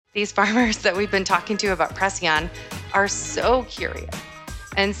These farmers that we've been talking to about Preceon are so curious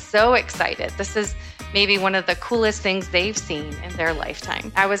and so excited. This is maybe one of the coolest things they've seen in their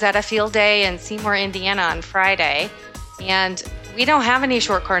lifetime. I was at a field day in Seymour, Indiana on Friday, and we don't have any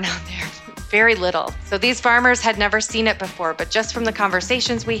short corn out there, very little. So these farmers had never seen it before, but just from the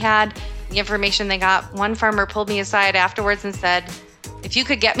conversations we had, the information they got, one farmer pulled me aside afterwards and said, "If you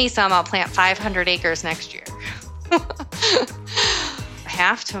could get me some, I'll plant 500 acres next year."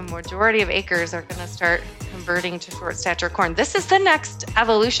 Half to a majority of acres are going to start converting to short stature corn. This is the next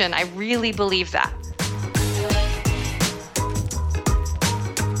evolution. I really believe that.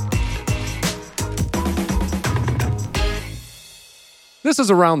 This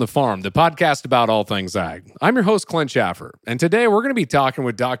is Around the Farm, the podcast about all things ag. I'm your host, Clint Schaffer, and today we're going to be talking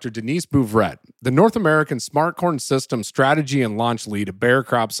with Dr. Denise Bouvrette, the North American Smart Corn System Strategy and Launch Lead at Bayer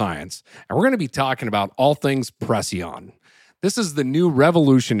Crop Science, and we're going to be talking about all things Preceon. This is the new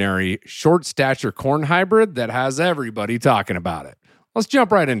revolutionary short stature corn hybrid that has everybody talking about it. Let's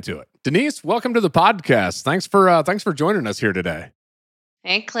jump right into it. Denise, welcome to the podcast. Thanks for joining us here today.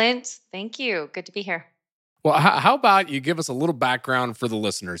 Hey, Clint. Thank you. Good to be here. Well, how about you give us a little background for the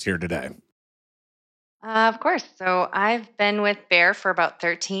listeners here today? Of course. So I've been with Bayer for about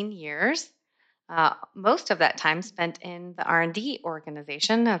 13 years. Most of that time spent in the R&D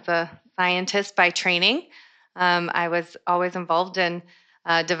organization as a scientist by training. I was always involved in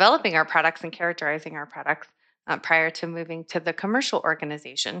developing our products and characterizing our products prior to moving to the commercial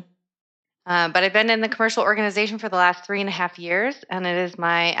organization. But I've been in the commercial organization for the last 3.5 years, and it is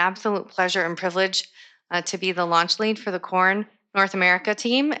my absolute pleasure and privilege to be the launch lead for the Corn North America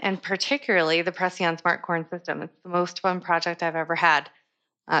team, and particularly the Preceon Smart Corn System. It's the most fun project I've ever had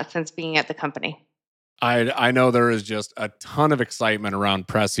since being at the company. I know there is just a ton of excitement around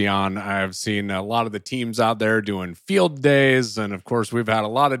Preceon. I've seen a lot of the teams out there doing field days, and of course, we've had a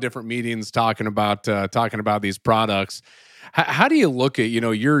lot of different meetings talking about these products. How do you look at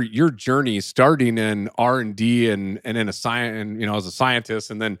your journey starting in R&D and in a science, and as a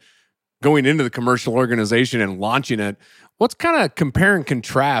scientist, and then going into the commercial organization and launching it? What's kind of compare and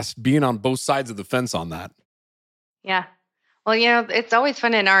contrast being on both sides of the fence on that? Yeah. Well, it's always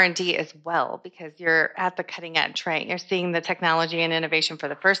fun in R&D as well because you're at the cutting edge, right? You're seeing the technology and innovation for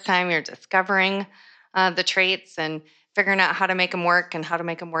the first time. You're discovering the traits and figuring out how to make them work and how to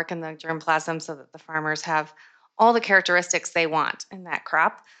make them work in the germplasm so that the farmers have all the characteristics they want in that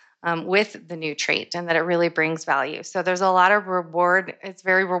crop with the new trait, and that it really brings value. So there's a lot of reward. It's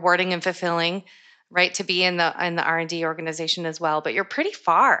very rewarding and fulfilling, right, to be in the R&D organization as well. But you're pretty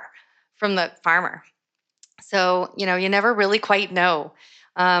far from the farmer. So, you never really quite know,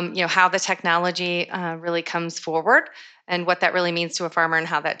 how the technology really comes forward and what that really means to a farmer and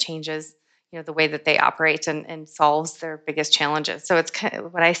how that changes, the way that they operate and solves their biggest challenges. So it's kind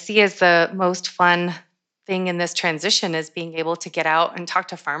of what I see as the most fun thing in this transition is being able to get out and talk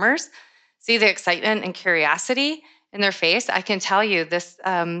to farmers, see the excitement and curiosity in their face. I can tell you this,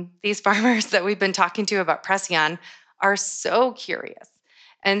 these farmers that we've been talking to about Preceon are so curious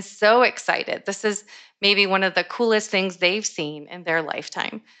and so excited. This is maybe one of the coolest things they've seen in their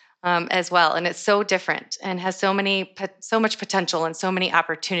lifetime as well. And it's so different and has so much potential and so many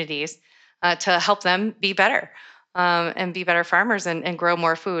opportunities to help them be better and be better farmers and grow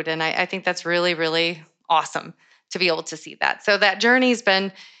more food. And I think that's really, really awesome to be able to see that. So that journey's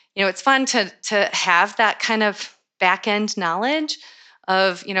been, it's fun to have that kind of back end knowledge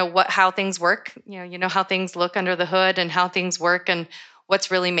of, how things work, how things look under the hood and how things work and what's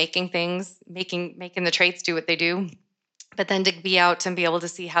really making the traits do what they do. But then to be out and be able to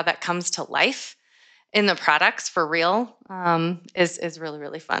see how that comes to life in the products for real is really,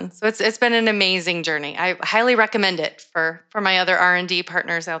 really fun. So it's been an amazing journey. I highly recommend it for my other R&D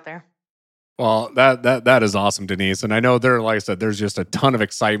partners out there. Well, that is awesome, Denise. And I know like I said, there's just a ton of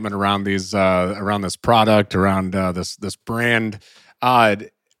excitement around around this product, around this brand.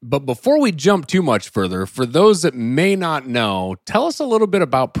 But before we jump too much further, for those that may not know, tell us a little bit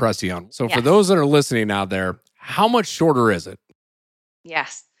about Preceon. So for those that are listening out there, how much shorter is it?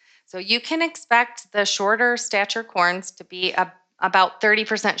 Yes. So you can expect the shorter stature corns to be about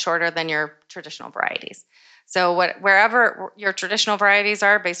 30% shorter than your traditional varieties. So wherever your traditional varieties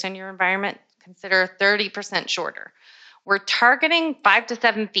are based on your environment, consider 30% shorter. We're targeting 5 to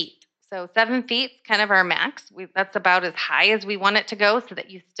 7 feet. So 7 feet is kind of our max. That's about as high as we want it to go so that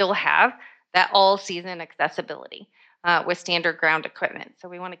you still have that all-season accessibility with standard ground equipment. So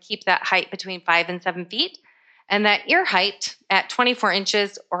we want to keep that height between 5 and 7 feet and that ear height at 24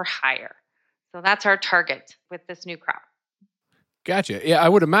 inches or higher. So that's our target with this new crop. Gotcha. Yeah, I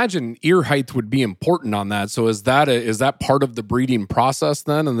would imagine ear height would be important on that. So is that part of the breeding process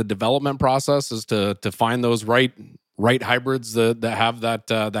then, and the development process is to find those right hybrids that have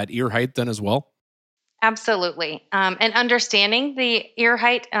that ear height then as well? Absolutely. And understanding the ear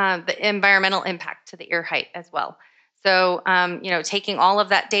height, the environmental impact to the ear height as well. So, taking all of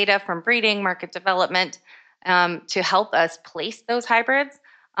that data from breeding, market development, to help us place those hybrids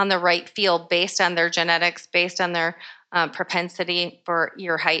on the right field based on their genetics, based on their propensity for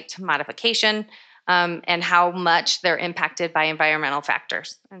ear height modification, and how much they're impacted by environmental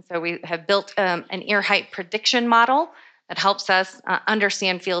factors. And so we have built an ear height prediction model that helps us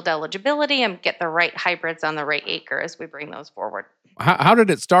understand field eligibility and get the right hybrids on the right acre as we bring those forward. How did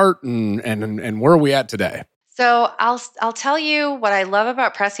it start, and where are we at today? So I'll tell you what I love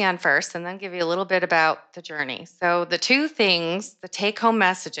about Preceon first, and then give you a little bit about the journey. So the two things, the take-home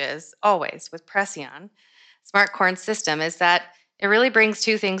messages always with Preceon Smart Corn System is that it really brings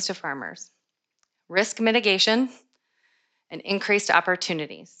two things to farmers: risk mitigation and increased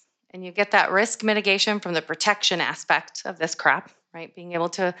opportunities. And you get that risk mitigation from the protection aspect of this crop, right? Being able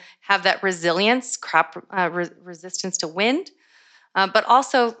to have that resilience, crop resistance to wind, but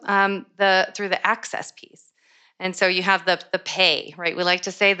also the through the access piece. And so you have the pay, right? We like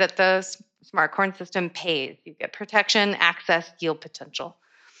to say that the smart corn system pays. You get protection, access, yield potential.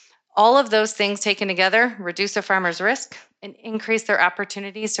 All of those things taken together reduce a farmer's risk and increase their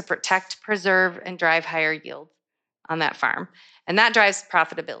opportunities to protect, preserve, and drive higher yields on that farm. And that drives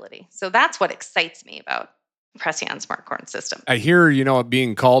profitability. So that's what excites me about Preceon Smart Corn System. I hear, it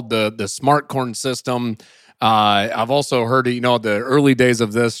being called the smart corn system. I've also heard, the early days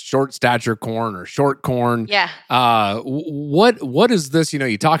of this short stature corn or short corn. Yeah. What is this?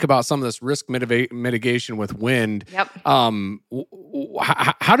 You talk about some of this risk mitigation with wind. Yep.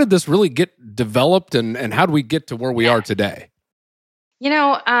 How did this really get developed, and how do we get to where we are today?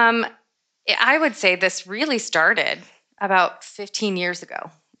 I would say this really started about 15 years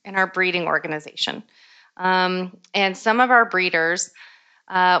ago in our breeding organization. And some of our breeders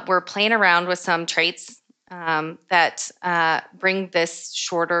were playing around with some traits that bring this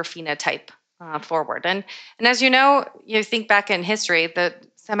shorter phenotype forward. And as you think back in history, the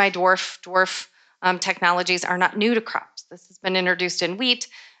dwarf technologies are not new to crops. This has been introduced in wheat.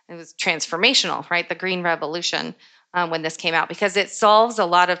 It was transformational, right? The Green Revolution when this came out, because it solves a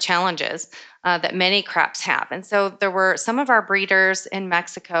lot of challenges that many crops have. And so there were some of our breeders in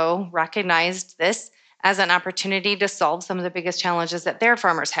Mexico recognized this as an opportunity to solve some of the biggest challenges that their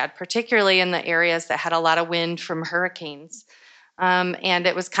farmers had, particularly in the areas that had a lot of wind from hurricanes. And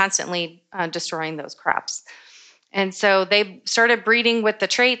it was constantly destroying those crops. And so they started breeding with the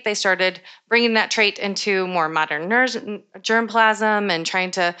trait. They started bringing that trait into more modern germplasm and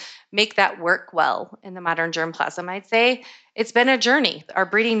trying to make that work well in the modern germplasm. I'd say it's been a journey. Our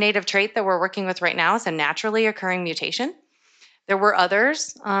breeding native trait that we're working with right now is a naturally occurring mutation. There were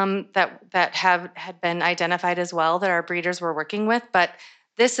others that had been identified as well that our breeders were working with, but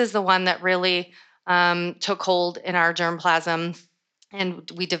this is the one that really took hold in our germplasm.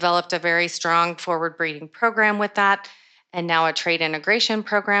 And we developed a very strong forward breeding program with that, and now a trait integration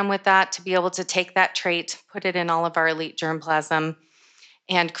program with that to be able to take that trait, put it in all of our elite germplasm,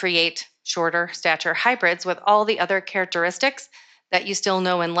 and create shorter stature hybrids with all the other characteristics that you still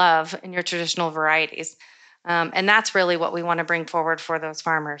know and love in your traditional varieties. And that's really what we want to bring forward for those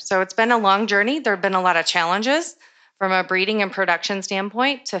farmers. So it's been a long journey. There have been a lot of challenges from a breeding and production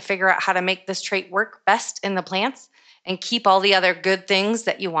standpoint to figure out how to make this trait work best in the plants and keep all the other good things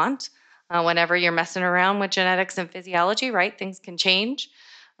that you want. Whenever you're messing around with genetics and physiology, right? Things can change.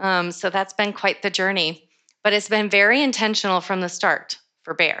 So that's been quite the journey, but it's been very intentional from the start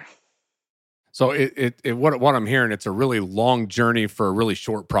for Bayer. So what I'm hearing, it's a really long journey for a really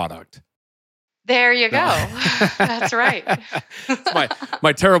short product. There you go. That's right. It's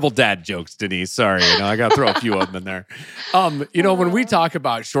my terrible dad jokes, Denise. Sorry, I got to throw a few of them in there. When we talk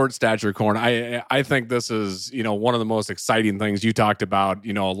about short stature corn, I think this is one of the most exciting things you talked about.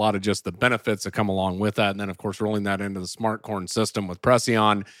 A lot of just the benefits that come along with that, and then of course rolling that into the smart corn system with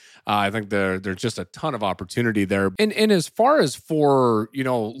Preceon. I think there's just a ton of opportunity there. And as far as for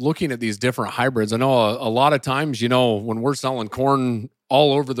looking at these different hybrids, I know a lot of times when we're selling corn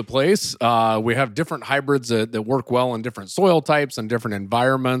all over the place, we have different hybrids that work well in different soil types and different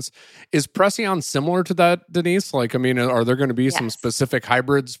environments. Is Preceon similar to that, Denise? Are there going to be some specific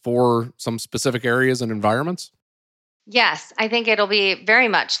hybrids for some specific areas and environments? Yes, I think it'll be very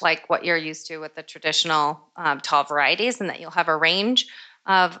much like what you're used to with the traditional tall varieties, and that you'll have a range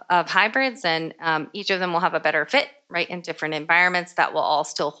of hybrids, and each of them will have a better fit, right, in different environments that will all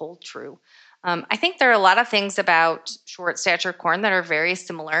still hold true. I think there are a lot of things about short stature corn that are very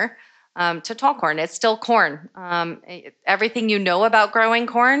similar to tall corn. It's still corn. Everything you know about growing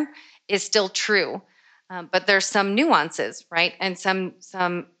corn is still true. But there's some nuances, right, and some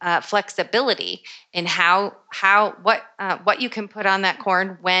flexibility in what you can put on that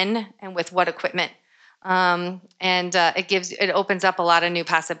corn, when, and with what equipment. It opens up a lot of new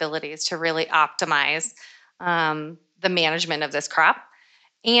possibilities to really optimize the management of this crop,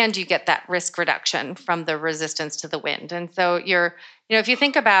 and you get that risk reduction from the resistance to the wind. And so if you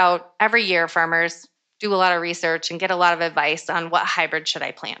think about, every year farmers do a lot of research and get a lot of advice on what hybrid should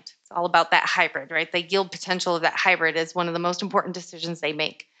I plant. It's all about that hybrid, right? The yield potential of that hybrid is one of the most important decisions they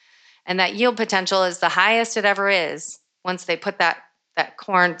make. And that yield potential is the highest it ever is once they put that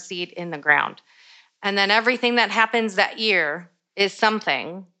corn seed in the ground. And then everything that happens that year is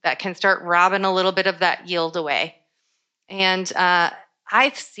something that can start robbing a little bit of that yield away. And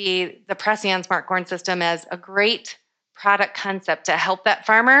I see the Preceon Smart Corn System as a great product concept to help that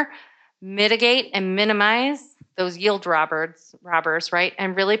farmer mitigate and minimize those yield robbers, right?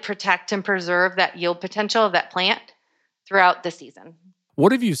 And really protect and preserve that yield potential of that plant throughout the season.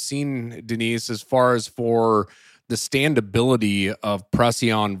 What have you seen, Denise, as far as for the standability of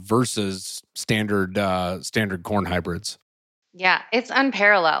Preceon versus standard corn hybrids? Yeah, it's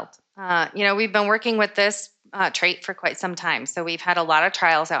unparalleled. We've been working with this trait for quite some time. So we've had a lot of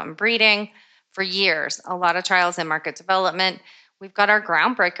trials out in breeding for years, a lot of trials in market development. We've got our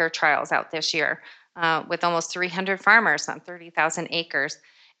groundbreaker trials out this year with almost 300 farmers on 30,000 acres.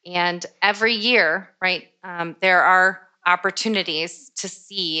 And every year, right, there are opportunities to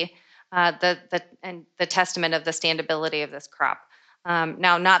see the testament of the standability of this crop.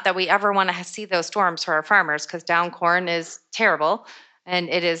 Now, not that we ever want to see those storms for our farmers, because down corn is terrible, and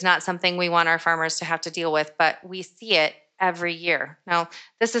it is not something we want our farmers to have to deal with, but we see it every year. Now,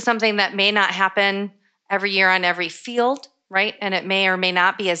 this is something that may not happen every year on every field, right? And it may or may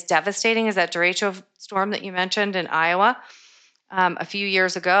not be as devastating as that derecho storm that you mentioned in Iowa a few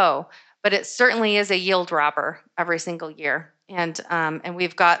years ago, but it certainly is a yield robber every single year. And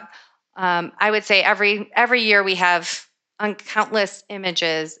we've got, I would say every year we have countless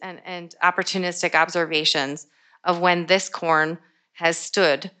images and opportunistic observations of when this corn has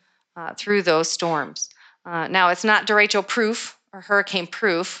stood through those storms. Now, it's not derecho proof or hurricane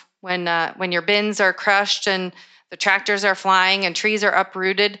proof. When your bins are crushed and the tractors are flying and trees are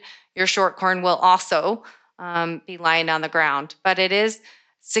uprooted, your short corn will also be lying on the ground. But it is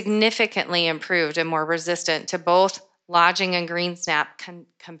significantly improved and more resistant to both lodging and green snap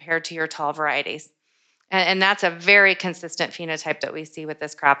compared to your tall varieties. And that's a very consistent phenotype that we see with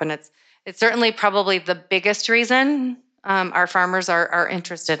this crop. And it's certainly probably the biggest reason our farmers are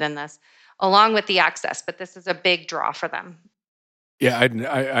interested in this, along with the access. But this is a big draw for them. Yeah,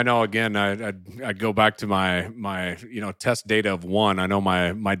 I know. Again, I'd go back to my test data of one. I know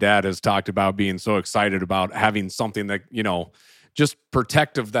my dad has talked about being so excited about having something that just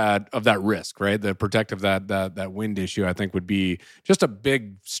protect of that risk, right? The protect of that wind issue, I think, would be just a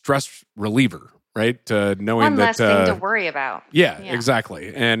big stress reliever, right? Knowing one less thing to worry about. Yeah,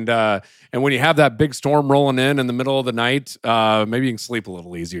 exactly. And when you have that big storm rolling in the middle of the night, maybe you can sleep a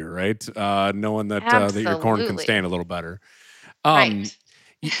little easier, right? Knowing that your corn can stand a little better. Right.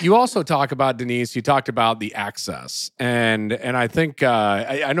 You also talk about, Denise, you talked about the access. And I think,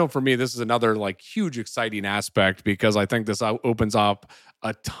 I know for me, this is another huge exciting aspect, because I think this opens up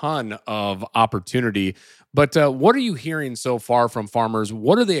a ton of opportunity. But what are you hearing so far from farmers?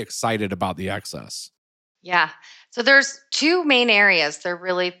 What are they excited about the access? Yeah. So there's two main areas they're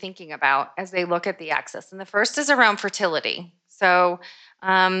really thinking about as they look at the access. And the first is around fertility. So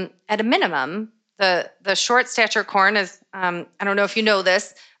at a minimum, the short stature corn is, I don't know if you know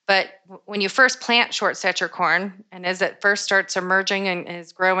this, but when you first plant short stature corn, and as it first starts emerging and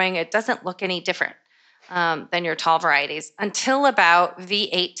is growing, it doesn't look any different than your tall varieties until about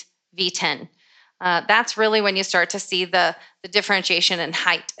V8, V10. That's really when you start to see the differentiation in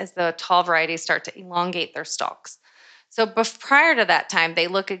height as the tall varieties start to elongate their stalks. So prior to that time, they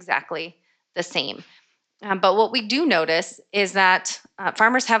look exactly the same. But what we do notice is that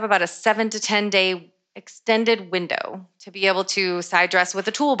farmers have about a 7 to 10 day extended window to be able to side dress with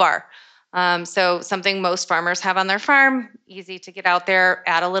a toolbar. So something most farmers have on their farm, easy to get out there,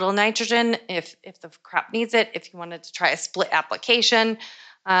 add a little nitrogen if the crop needs it, if you wanted to try a split application,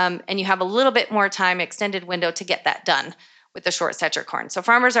 and you have a little bit more time, extended window to get that done with the short stature corn. So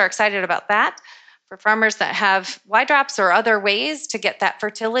farmers are excited about that. For farmers that have wide drops or other ways to get that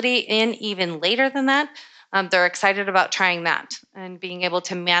fertility in even later than that, they're excited about trying that and being able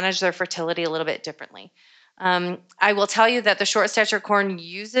to manage their fertility a little bit differently. I will tell you that the short stature corn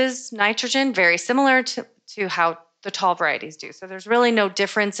uses nitrogen very similar to how the tall varieties do. So there's really no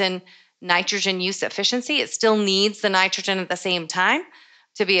difference in nitrogen use efficiency. It still needs the nitrogen at the same time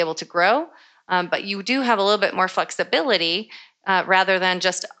to be able to grow. But you do have a little bit more flexibility rather than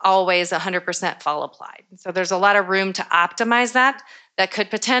just always 100% fall applied. So there's a lot of room to optimize that could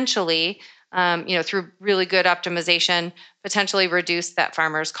potentially, through really good optimization, potentially reduce that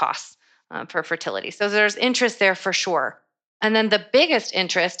farmer's costs for fertility. So there's interest there for sure. And then the biggest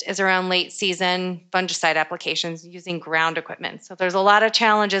interest is around late season fungicide applications using ground equipment. So there's a lot of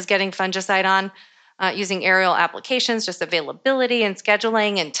challenges getting fungicide on using aerial applications, just availability and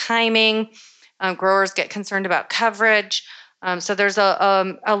scheduling and timing. Growers get concerned about coverage. So there's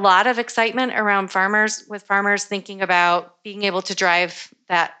a lot of excitement around farmers thinking about being able to drive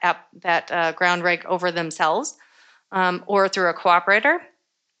that ground rig over themselves or through a cooperator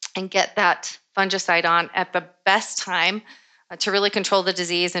and get that fungicide on at the best time to really control the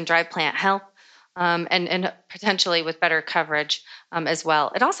disease and drive plant health, and potentially with better coverage as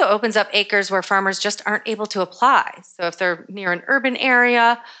well. It also opens up acres where farmers just aren't able to apply. So if they're near an urban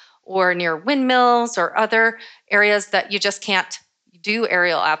area or near windmills or other areas that you just can't do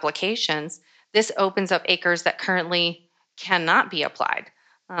aerial applications, this opens up acres that currently cannot be applied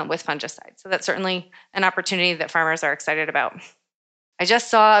with fungicide. So that's certainly an opportunity that farmers are excited about. I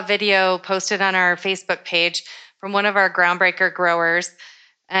just saw a video posted on our Facebook page from one of our groundbreaker growers,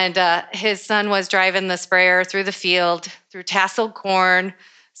 and his son was driving the sprayer through the field, through tasseled corn,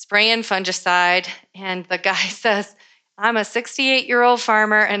 spraying fungicide, and the guy says, "I'm a 68-year-old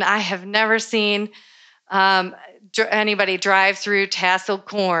farmer, and I have never seen anybody drive through tasseled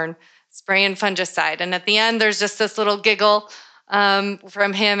corn spraying fungicide." And at the end, there's just this little giggle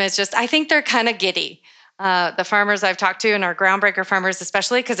from him. It's just, I think they're kind of giddy. The farmers I've talked to and our groundbreaker farmers,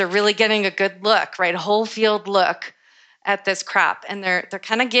 especially because they're really getting a good look, right? A whole field look at this crop. And they're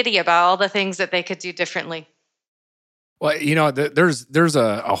kind of giddy about all the things that they could do differently. Well, there's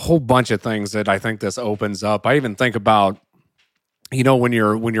a whole bunch of things that I think this opens up. I even think about, when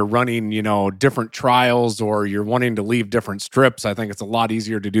you're running, different trials or you're wanting to leave different strips, I think it's a lot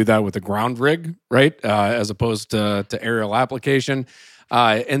easier to do that with a ground rig, right? As opposed to aerial application.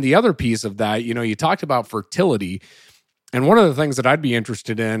 And the other piece of that, you talked about fertility. And one of the things that I'd be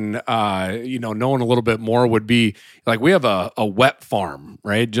interested in, knowing a little bit more would be like we have a wet farm,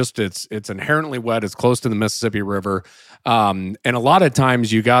 right? Just it's inherently wet. It's close to the Mississippi River. And a lot of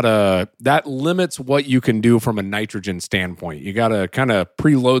times that limits what you can do from a nitrogen standpoint. You got to kind of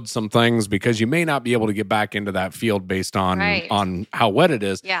preload some things because you may not be able to get back into that field based on how wet it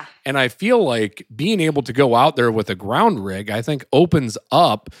is. Yeah. And I feel like being able to go out there with a ground rig, I think opens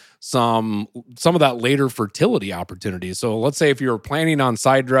up some of that later fertility opportunities. So let's say if you were planning on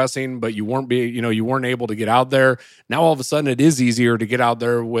side dressing, but you weren't able to get out there. Now all of a sudden it is easier to get out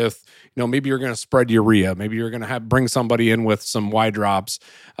there with, maybe you're going to spread urea. Maybe you're going to bring somebody in with some Y drops.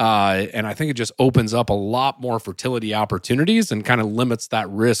 And I think it just opens up a lot more fertility opportunities and kind of limits that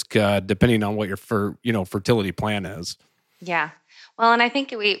risk depending on what your fertility plan is. Yeah. Well, and I think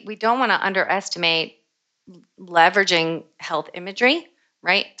we don't want to underestimate leveraging health imagery,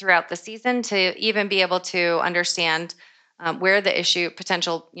 right, throughout the season to even be able to understand where the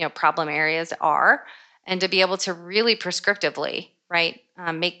potential problem areas are, and to be able to really prescriptively, right,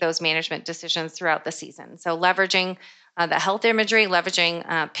 make those management decisions throughout the season. So leveraging the health imagery,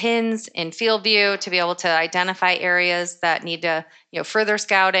 leveraging pins in field view to be able to identify areas that need to further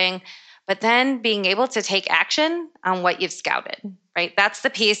scouting, but then being able to take action on what you've scouted, right? That's the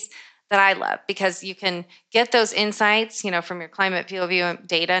piece that I love, because you can get those insights, from your climate field view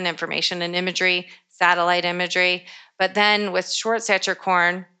data and information and imagery, satellite imagery. But then with short stature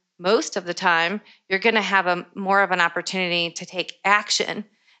corn, most of the time, you're going to have more of an opportunity to take action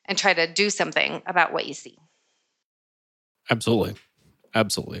and try to do something about what you see. Absolutely.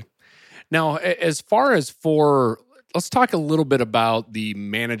 Absolutely. Now, as far as let's talk a little bit about the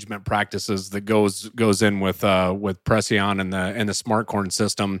management practices that goes in with Preceon and the smart corn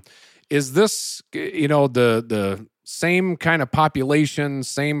system. Is this, the same kind of population,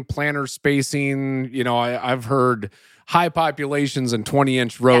 same planter spacing? I've heard high populations and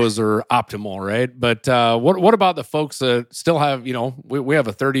 20-inch rows are optimal, right? But what about the folks that still have, we have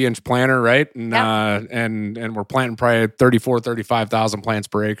a 30-inch planter, right? And and we're planting probably 35,000 plants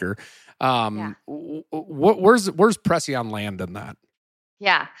per acre. Where's Preceon land in that?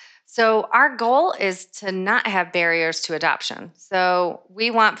 Yeah. So our goal is to not have barriers to adoption. So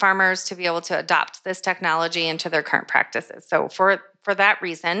we want farmers to be able to adopt this technology into their current practices. So for that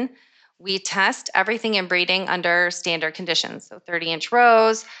reason, we test everything in breeding under standard conditions. So 30-inch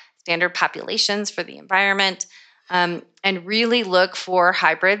rows, standard populations for the environment, and really look for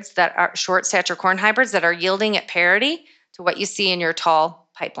hybrids that are short stature corn hybrids that are yielding at parity to what you see in your tall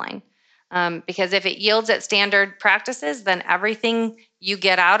pipeline. Because if it yields at standard practices, then everything you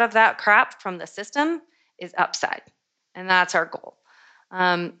get out of that crop from the system is upside. And that's our goal.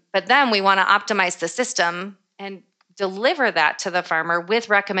 But then we want to optimize the system and deliver that to the farmer with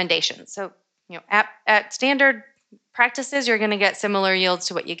recommendations. So, at standard practices, you're going to get similar yields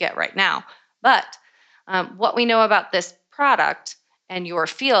to what you get right now. But what we know about this product and your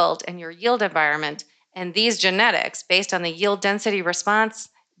field and your yield environment and these genetics based on the yield density response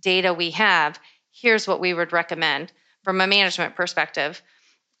data we have, here's what we would recommend from a management perspective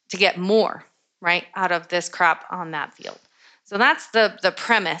to get more, right, out of this crop on that field. So that's the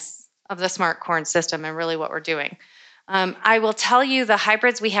premise of the smart corn system and really what we're doing. I will tell you the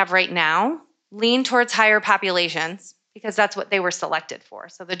hybrids we have right now lean towards higher populations because that's what they were selected for.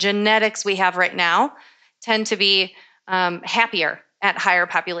 So the genetics we have right now tend to be happier at higher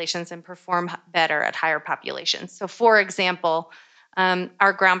populations and perform better at higher populations. So for example,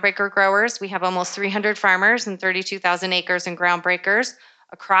 our groundbreaker growers, we have almost 300 farmers and 32,000 acres in groundbreakers.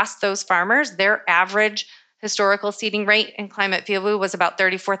 Across those farmers, their average historical seeding rate in climate FieldView was about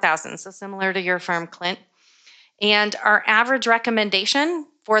 34,000, so similar to your farm, Clint. And our average recommendation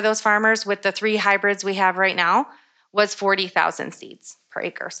for those farmers with the 3 hybrids we have right now was 40,000 seeds per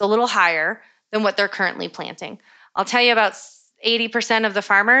acre, so a little higher than what they're currently planting. I'll tell you about 80% of the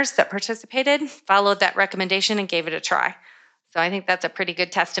farmers that participated followed that recommendation and gave it a try. So I think that's a pretty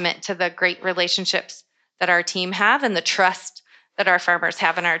good testament to the great relationships that our team have and the trust that our farmers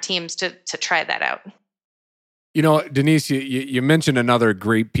have in our teams to try that out. Denise, you mentioned another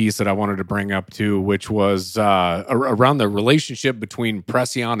great piece that I wanted to bring up too, which was around the relationship between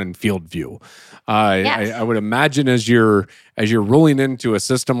Preceon and FieldView. Yes. I would imagine as you're rolling into a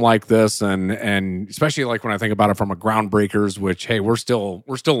system like this, and especially like when I think about it from a groundbreakers, which hey, we're still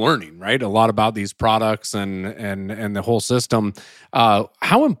learning, right? A lot about these products and the whole system.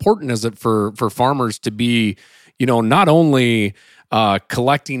 How important is it for farmers to be, not only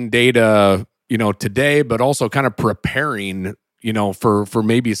collecting data today, but also kind of preparing, for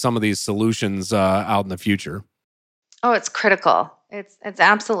maybe some of these solutions out in the future? Oh, it's critical. It's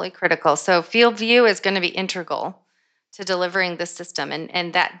absolutely critical. So FieldView is going to be integral to delivering the system.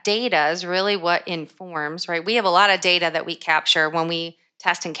 And that data is really what informs, right? We have a lot of data that we capture when we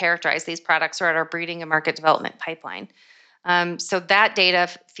test and characterize these products or at our breeding and market development pipeline. So that data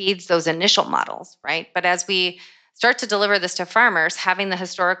feeds those initial models, right? But as we start to deliver this to farmers, having the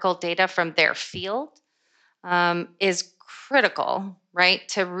historical data from their field is critical, right?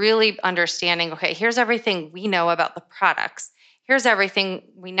 To really understanding, okay, here's everything we know about the products. Here's everything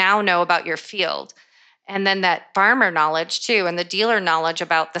we now know about your field. And then that farmer knowledge too, and the dealer knowledge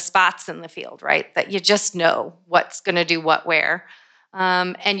about the spots in the field, right? That you just know what's going to do what where.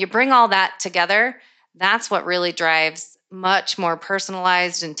 And you bring all that together, that's what really drives much more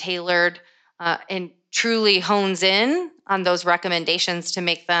personalized and tailored and truly hones in on those recommendations to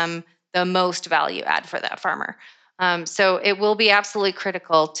make them the most value add for that farmer. So it will be absolutely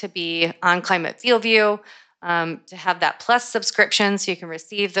critical to be on Climate FieldView, to have that plus subscription so you can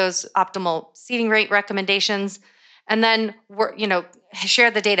receive those optimal seeding rate recommendations, and then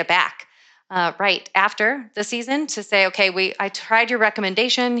share the data back right after the season to say, okay, I tried your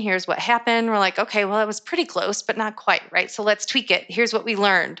recommendation. Here's what happened. We're like, okay, well, it was pretty close, but not quite, right? So let's tweak it. Here's what we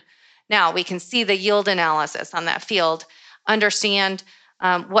learned. Now we can see the yield analysis on that field, understand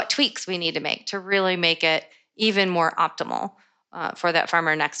what tweaks we need to make to really make it even more optimal for that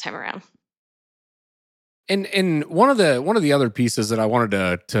farmer next time around. And one of the other pieces that I wanted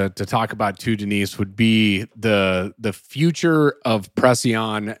to talk about too, Denise, would be the future of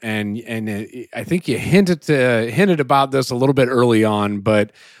Preceon, and I think you hinted about this a little bit early on,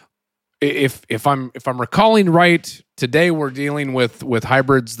 but if I'm recalling right, today we're dealing with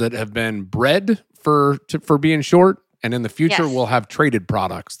hybrids that have been bred for being short, and in the future Yes. we'll have traded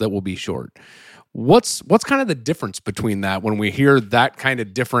products that will be short. What's kind of the difference between that when we hear that kind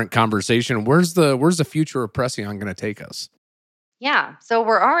of different conversation? Where's the future of Preceon going to take us? Yeah, so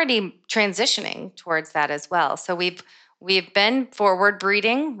we're already transitioning towards that as well. So we've been forward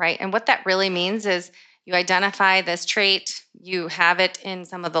breeding, right? And what that really means is you identify this trait, you have it in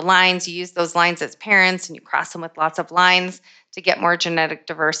some of the lines, you use those lines as parents, and you cross them with lots of lines to get more genetic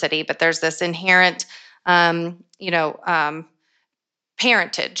diversity. But there's this inherent,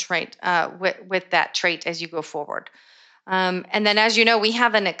 parentage, right, with that trait as you go forward. And then, as you know, we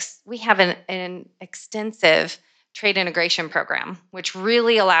have an extensive trait integration program, which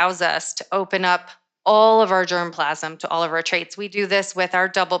really allows us to open up all of our germplasm to all of our traits. We do this with our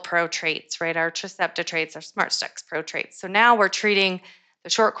Double Pro traits, right? Our Tricepta traits, our Smart Stux Pro traits. So now we're treating the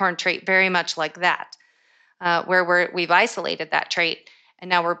short corn trait very much like that, where we've isolated that trait, and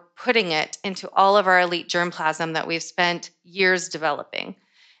now we're putting it into all of our elite germplasm that we've spent years developing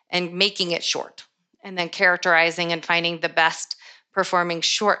and making it short, and then characterizing and finding the best performing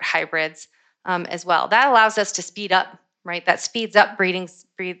short hybrids as well. That allows us to speed up, right? That speeds up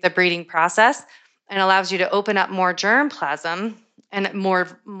the breeding process and allows you to open up more germplasm and more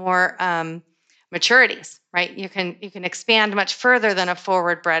maturities, right? You can expand much further than a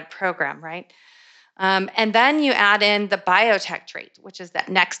forward bred program, right? And then you add in the biotech trait, which is that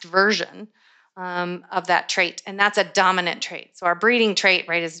next version of that trait. And that's a dominant trait. So our breeding trait,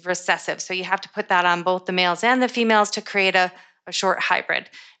 right, is recessive. So you have to put that on both the males and the females to create a short hybrid.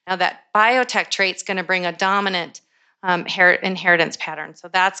 Now that biotech trait is going to bring a dominant inheritance pattern. So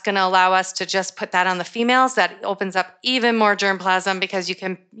that's going to allow us to just put that on the females. That opens up even more germplasm because you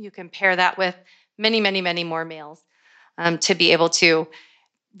can pair that with many more males to be able to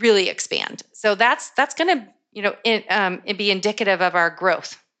really expand. So that's going to be indicative of our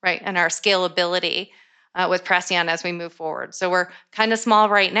growth, right, and our scalability with Preceon as we move forward. So we're kind of small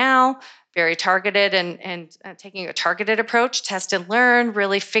right now, very targeted, and taking a targeted approach, test and learn,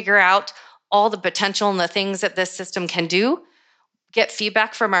 really figure out all the potential and the things that this system can do. Get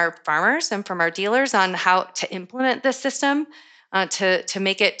feedback from our farmers and from our dealers on how to implement this system to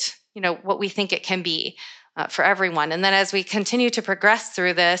make it, what we think it can be for everyone. And then as we continue to progress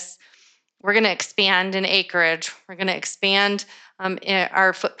through this, we're going to expand in acreage. We're going to expand in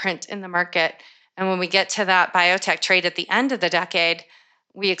our footprint in the market. And when we get to that biotech trait at the end of the decade,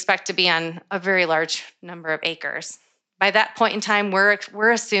 we expect to be on a very large number of acres. By that point in time,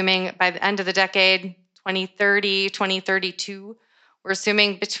 we're assuming by the end of the decade, 2030, 2032, we're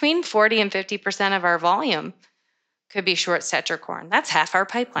assuming between 40 and 50% of our volume could be short stature corn. That's half our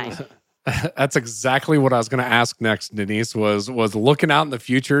pipeline. That's exactly what I was going to ask next, Denise, was looking out in the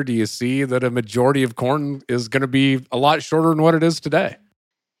future, do you see that a majority of corn is going to be a lot shorter than what it is today?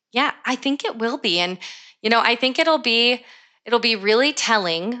 Yeah, I think it will be. And, I think it'll be really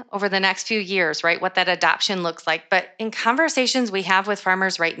telling over the next few years, right, what that adoption looks like. But in conversations we have with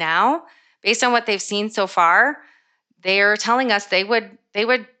farmers right now, based on what they've seen so far, they're telling us they would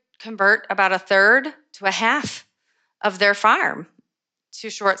convert about a third to a half of their farm to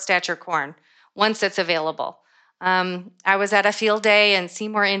short stature corn once it's available. I was at a field day in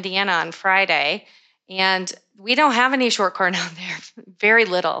Seymour, Indiana on Friday, and we don't have any short corn out there, very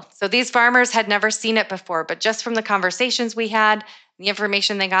little. So these farmers had never seen it before, but just from the conversations we had, the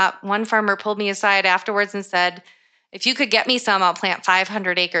information they got, one farmer pulled me aside afterwards and said, if you could get me some, I'll plant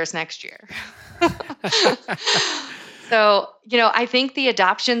 500 acres next year. So, I think the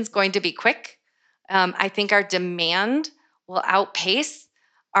adoption's going to be quick. I think our demand will outpace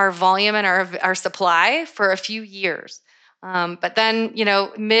our volume and our supply for a few years. But then,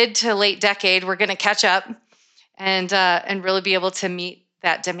 mid to late decade, we're going to catch up and really be able to meet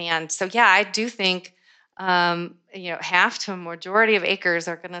that demand. So yeah, I do think, half to a majority of acres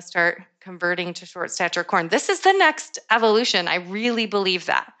are going to start converting to short stature corn. This is the next evolution. I really believe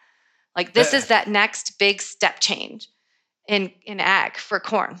that. Like this is that next big step change in ag for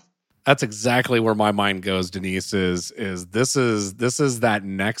corn. That's exactly where my mind goes, Denise. Is this is that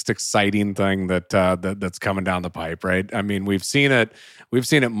next exciting thing that's coming down the pipe, right? I mean, we've seen it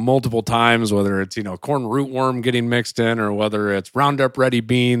multiple times, whether it's corn rootworm getting mixed in, or whether it's Roundup Ready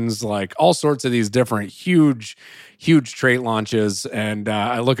beans, like all sorts of these different huge trait launches. And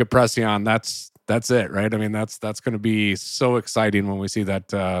I look at Preceon, that's it, right? I mean, that's going to be so exciting when we see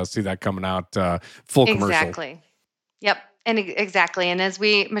that coming out full commercial. Exactly. Yep. And exactly. And as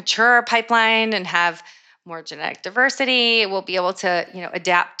we mature our pipeline and have more genetic diversity, we'll be able to,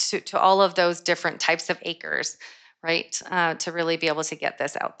 adapt to all of those different types of acres, right? To really be able to get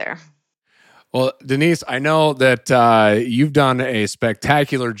this out there. Well, Denise, I know that you've done a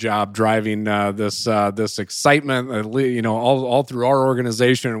spectacular job driving this excitement, all through our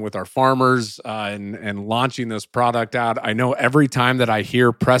organization with our farmers and launching this product out. I know every time that I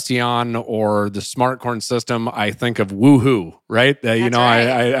hear Preceon or the Smart Corn system, I think of woohoo, right? Right.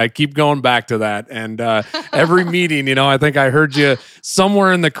 I keep going back to that, and every meeting, I think I heard you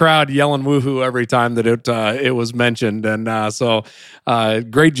somewhere in the crowd yelling woohoo every time that it was mentioned, and so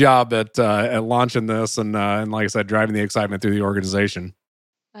great job at launching this and like I said, driving the excitement through the organization.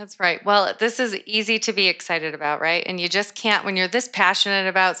 That's right. Well, this is easy to be excited about, right? And you just can't, when you're this passionate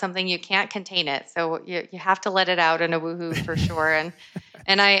about something, you can't contain it. So you have to let it out in a woohoo for sure.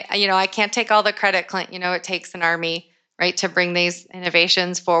 And I can't take all the credit, Clint. It takes an army, right, to bring these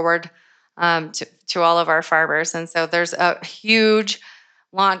innovations forward. to all of our farmers. And so there's a huge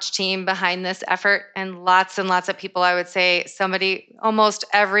launch team behind this effort and lots of people. I would say almost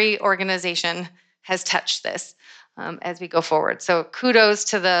every organization has touched this as we go forward. So kudos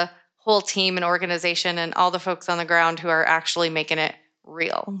to the whole team and organization and all the folks on the ground who are actually making it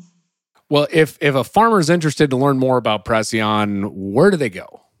real. Well, if a farmer is interested to learn more about Preceon, where do they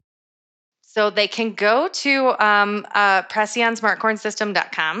go? So they can go to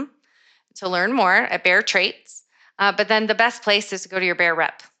PreceonSmartCornSystem.com to learn more at Bayer Traits. But then the best place is to go to your Bayer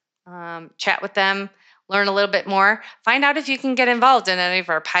rep, chat with them, learn a little bit more, find out if you can get involved in any of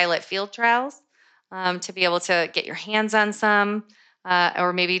our pilot field trials to be able to get your hands on some,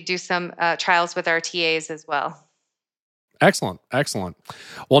 or maybe do some trials with our TAs as well. Excellent.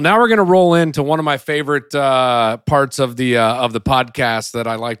 Well, now we're going to roll into one of my favorite parts of the podcast that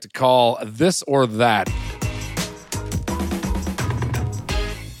I like to call This or That.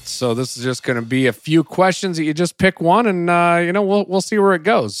 So this is just going to be a few questions that you just pick one, and we'll see where it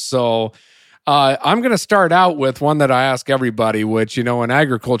goes. So I'm going to start out with one that I ask everybody, which in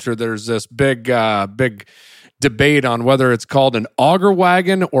agriculture there's this big debate on whether it's called an auger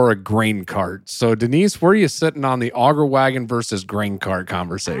wagon or a grain cart. So Denise, where are you sitting on the auger wagon versus grain cart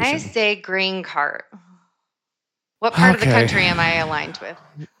conversation? I say grain cart. What part of the country am I aligned with?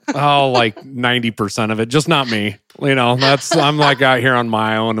 Oh, like 90% of it. Just not me. I'm like out here on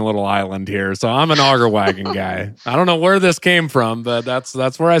my own little island here. So I'm an auger wagon guy. I don't know where this came from, but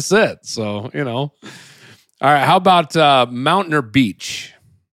that's where I sit. So, All right. How about mountain or beach?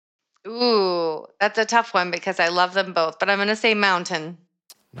 Ooh, that's a tough one because I love them both, but I'm going to say mountain.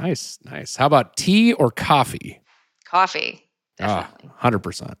 Nice. How about tea or coffee? Coffee. Definitely.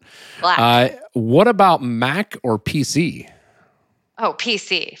 100%. Black. What about Mac or PC? Oh,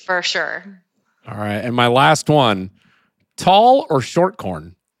 PC for sure. All right. And my last one, tall or short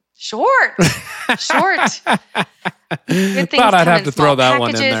corn? Short. Good things Thought I'd have to throw that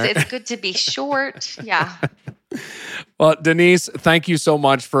packages. One in there. It's good to be short. Yeah. Well, Denise, thank you so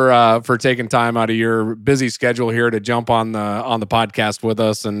much for taking time out of your busy schedule here to jump on the podcast with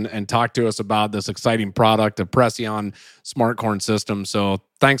us and talk to us about this exciting product of Preceon Smart Corn System. So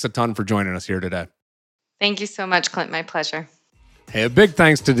thanks a ton for joining us here today. Thank you so much, Clint. My pleasure. Hey, a big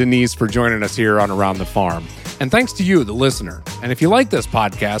thanks to Denise for joining us here on Around the Farm. And thanks to you, the listener. And if you like this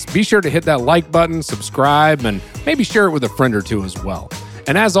podcast, be sure to hit that like button, subscribe, and maybe share it with a friend or two as well.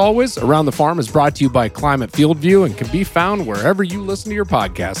 And as always, Around the Farm is brought to you by Climate Field View and can be found wherever you listen to your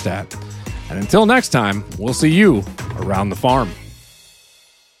podcast at. And until next time, we'll see you around the farm.